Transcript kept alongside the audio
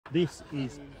This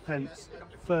is Fendt's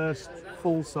first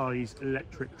full-size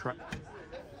electric tractor.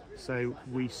 So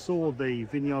we saw the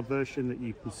Vineyard version that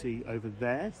you can see over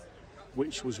there,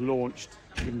 which was launched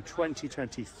in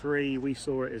 2023. We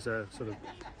saw it as a sort of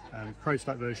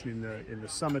prototype version in the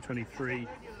summer 23.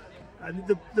 And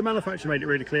the manufacturer made it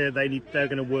really clear they're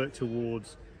going to work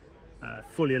towards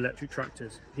fully electric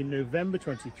tractors. In November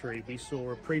 23, we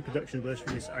saw a pre-production version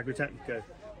of this Agritechnico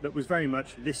that was very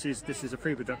much, this is a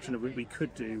pre-production of what we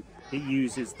could do. It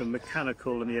uses the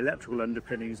mechanical and the electrical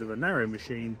underpinnings of a narrow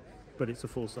machine, but it's a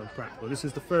full-size tractor. This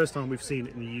is the first time we've seen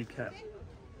it in the UK.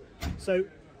 So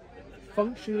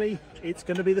functionally, it's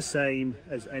going to be the same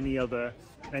as any other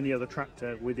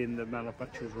tractor within the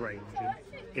manufacturer's range. And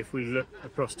if we look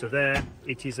across to there,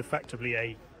 it is effectively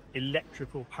a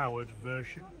electrical powered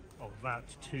version of that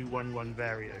 211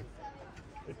 Vario.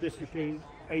 With this machine,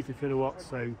 80 kilowatts,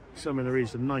 so somewhere in the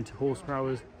region of 90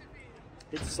 horsepower.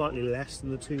 It's slightly less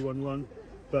than the 211,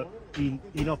 but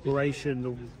in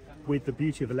operation, with the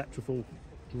beauty of electrical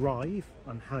drive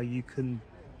and how you can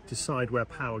decide where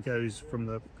power goes from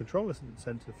the controller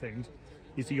sense of things,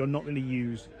 is that you're not going to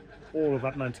use all of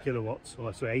that 90 kilowatts,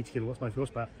 or sorry, 80 kilowatts, 90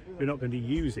 horsepower. You're not going to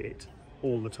use it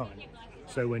all the time.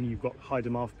 So when you've got high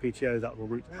demand for PTO, that will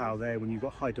route the power there. When you've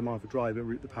got high demand for drive, it will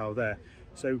route the power there.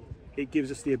 So it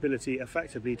gives us the ability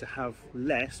effectively to have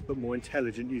less but more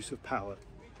intelligent use of power.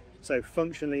 So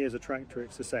functionally as a tractor,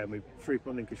 it's the same. We've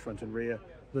 3-point linkage front and rear.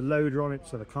 The loader on it,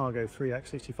 so the Cargo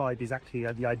 3X65, is actually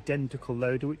the identical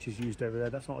loader which is used over there.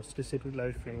 That's not a specific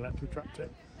loader for an electric tractor.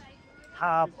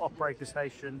 Hab operator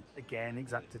station, again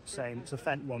exactly the same. It's a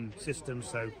Fendt one system,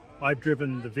 so I've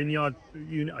driven the Vineyard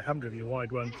unit. I haven't driven the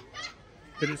wide one,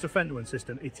 but it's a Fendt one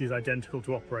system. It is identical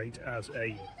to operate as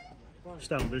a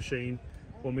standard machine.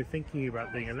 When we're thinking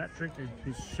about being electric and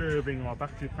conserving our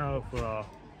battery power for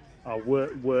our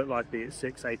work life, be it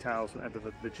 6-8 hours,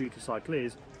 whatever the duty cycle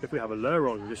is, if we have a lower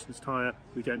roll resistance tyre,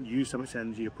 we don't use so much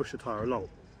energy to push the tyre along.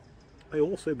 I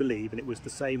also believe, and it was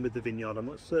the same with the Vineyard, I'm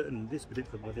not certain this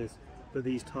particular one is, but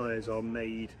these tyres are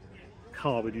made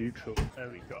carbon neutral. So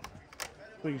we've got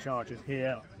 3 chargers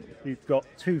here, we've got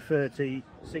 230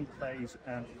 single phase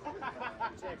and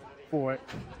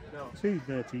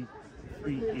 230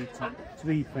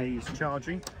 3-phase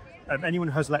charging. Anyone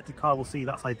who has an electric car will see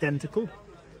that's identical.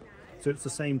 So it's the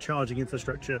same charging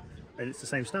infrastructure, and it's the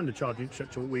same standard charging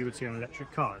infrastructure we would see on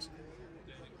electric cars.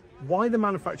 Why the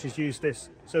manufacturers use this?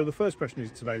 So the first question is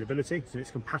its availability, so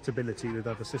its compatibility with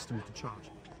other systems to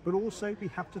charge. But also we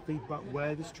have to think about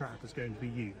where this tractor is going to be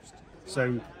used.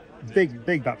 So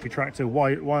big battery tractor,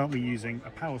 why aren't we using a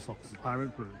power socket as power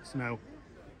implements? Now,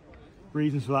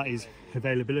 reasons for that is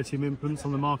availability of implements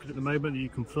on the market at the moment that you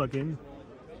can plug in.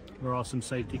 There are some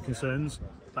safety concerns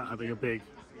about having a big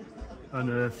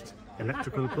unearthed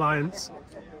electrical appliance,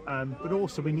 but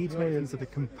also we need to make things that are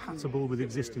compatible with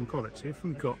existing products. If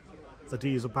we've got the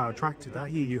diesel powered tractor, that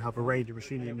here you have a radio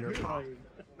machine in your car,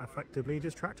 effectively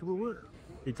this tractor will work.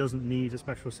 It doesn't need a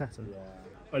special setup.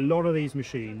 A lot of these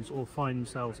machines all find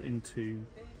themselves into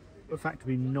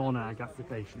effectively non-ag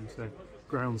applications, so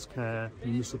grounds care,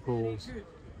 municipals,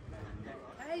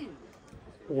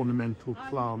 ornamental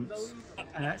plants.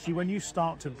 And actually when you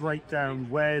start to break down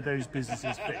where those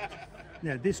businesses fit,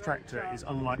 this tractor is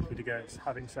unlikely to go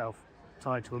have itself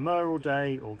tied to a mower all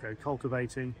day or go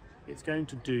cultivating. It's going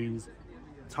to do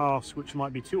tasks which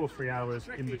might be 2 or 3 hours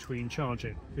in between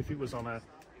charging. If it was on a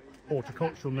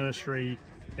horticultural nursery,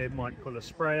 it might pull a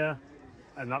sprayer,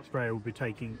 and that sprayer will be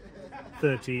taking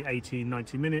 30, 18,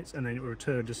 90 minutes, and then it will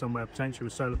return to somewhere potentially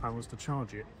with solar panels to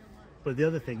charge it. But the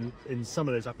other thing in some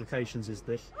of those applications is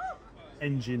the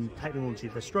engine technology,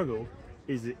 the struggle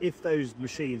is that if those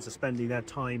machines are spending their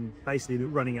time basically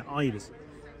running at idles,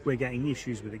 we're getting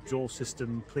issues with exhaust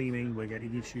system cleaning, we're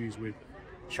getting issues with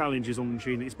challenges on the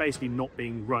machine. It's basically not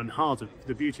being run harder.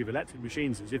 The beauty of electric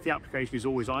machines is if the application is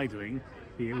always idling,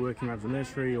 be it working around the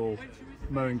nursery or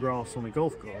mowing grass on a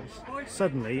golf course,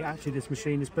 suddenly actually this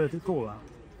machine is perfect call out.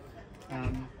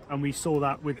 And we saw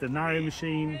that with the Narrow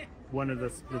machine. One of the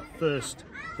first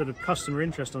sort of customer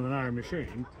interest on the Narrow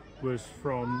machine was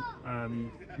from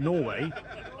Norway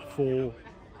for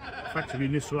effectively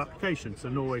municipal applications. So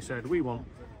Norway said, we want,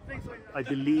 I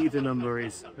believe the number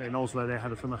is, in Oslo they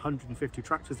had from 150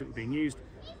 tractors that were being used.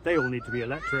 They all need to be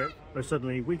electric, but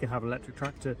suddenly we can have an electric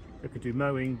tractor that could do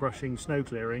mowing, brushing, snow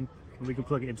clearing, and we can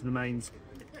plug it into the mains.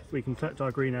 We can collect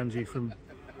our green energy from,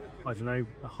 I don't know,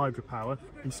 a hydropower,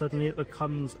 and suddenly it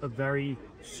becomes a very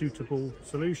suitable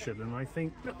solution. And I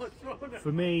think,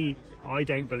 for me, I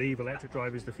don't believe electric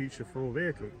drive is the future for all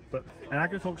vehicles, but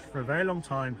agriculture for a very long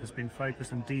time has been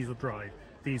focused on diesel drive.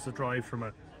 Diesel drive from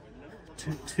a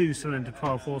 2-cylinder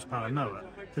 12 horsepower mower.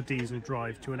 the diesel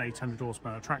drive to an 800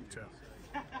 horsepower tractor.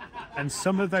 And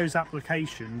some of those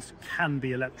applications can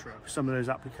be electric, some of those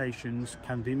applications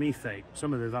can be methane,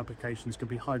 some of those applications can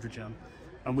be hydrogen.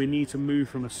 And we need to move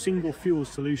from a single fuel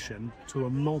solution to a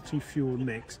multi-fuel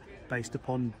mix based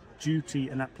upon duty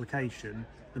and application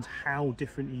and how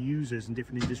different users and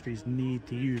different industries need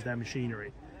to use their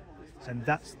machinery. And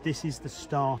this is the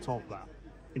start of that.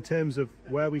 In terms of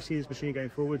where we see this machine going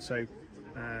forward, so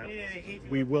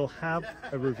we will have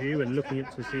a review and looking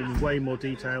into this in way more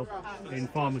detail in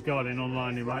Farmer's Garden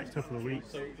online in the next couple of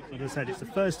weeks. As I said, it's the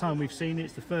first time we've seen it,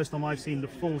 it's the first time I've seen the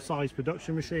full-size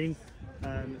production machine,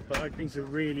 but I think it's a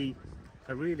really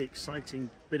exciting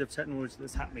bit of technology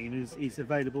that's happening and is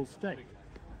available today.